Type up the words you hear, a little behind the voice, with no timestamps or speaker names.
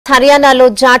హర్యానాలో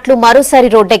జాట్లు మరోసారి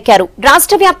రోడ్డెక్కారు.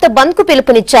 రాష్ట్ర వ్యాప్త బంద్ కు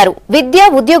పిలుపునిచ్చారు. విద్య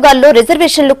ఉద్యోగాల్లో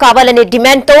రిజర్వేషన్లు కావాలనే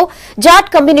డిమాండ్తో జాట్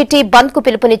కమ్యూనిటీ బంద్ కు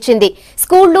పిలుపునిచ్చింది.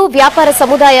 స్కూళ్లు, వ్యాపార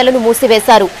సముదాయాలను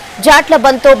మూసివేశారు. జాట్ల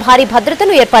బంద్ తో భారీ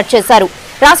భద్రతను ఏర్పాటు చేశారు.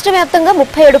 రాష్ట్ర వ్యాప్తంగా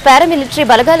 37 పారామిలిటరీ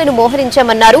బలగాలను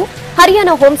మోహరించామన్నారు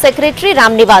Haryana home secretary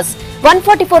Ram Nivas.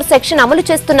 144 section అమలు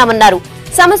చేస్తున్నామన్నారు.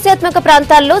 సమస్యాత్మక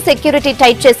ప్రాంతాల్లో సెక్యూరిటీ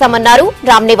టైట్ చేశామన్నారు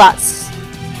Ram Nivas.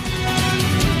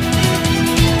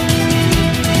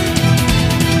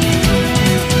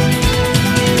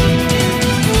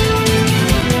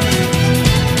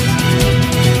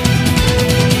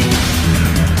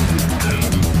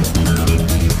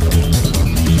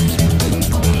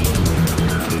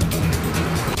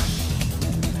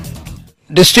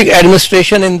 District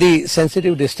administration in the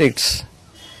sensitive districts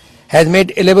has made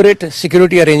elaborate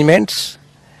security arrangements.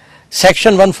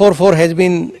 Section 144 has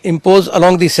been imposed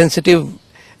along the sensitive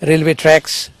railway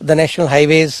tracks, the national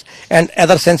highways and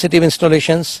other sensitive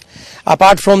installations.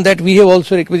 Apart from that, we have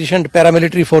also requisitioned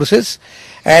paramilitary forces,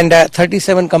 and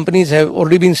 37 companies have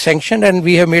already been sanctioned, and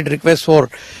we have made requests for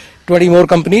 20 more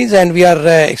companies, and we are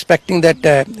expecting that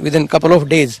within a couple of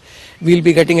days we will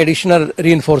be getting additional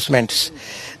reinforcements.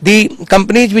 The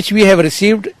companies which we have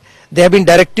received, they have been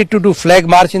directed to do flag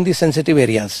march in the sensitive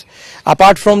areas.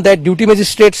 Apart from that, duty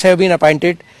magistrates have been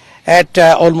appointed at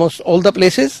almost all the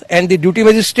places, and the duty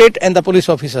magistrate and the police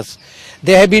officers,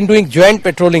 they have been doing joint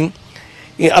patrolling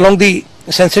along the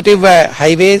sensitive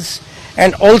highways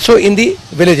and also in the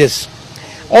villages.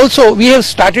 Also, we have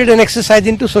started an exercise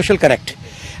into social connect.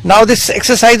 Now this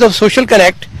exercise of social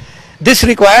connect, this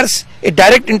requires a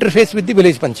direct interface with the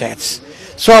village panchayats.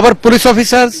 So our police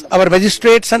officers, our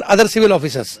magistrates and other civil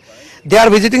officers, they are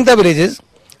visiting the villages,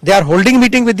 they are holding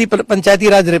meeting with the Panchayati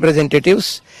Raj representatives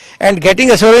and getting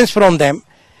assurance from them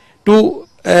to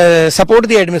support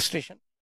the administration.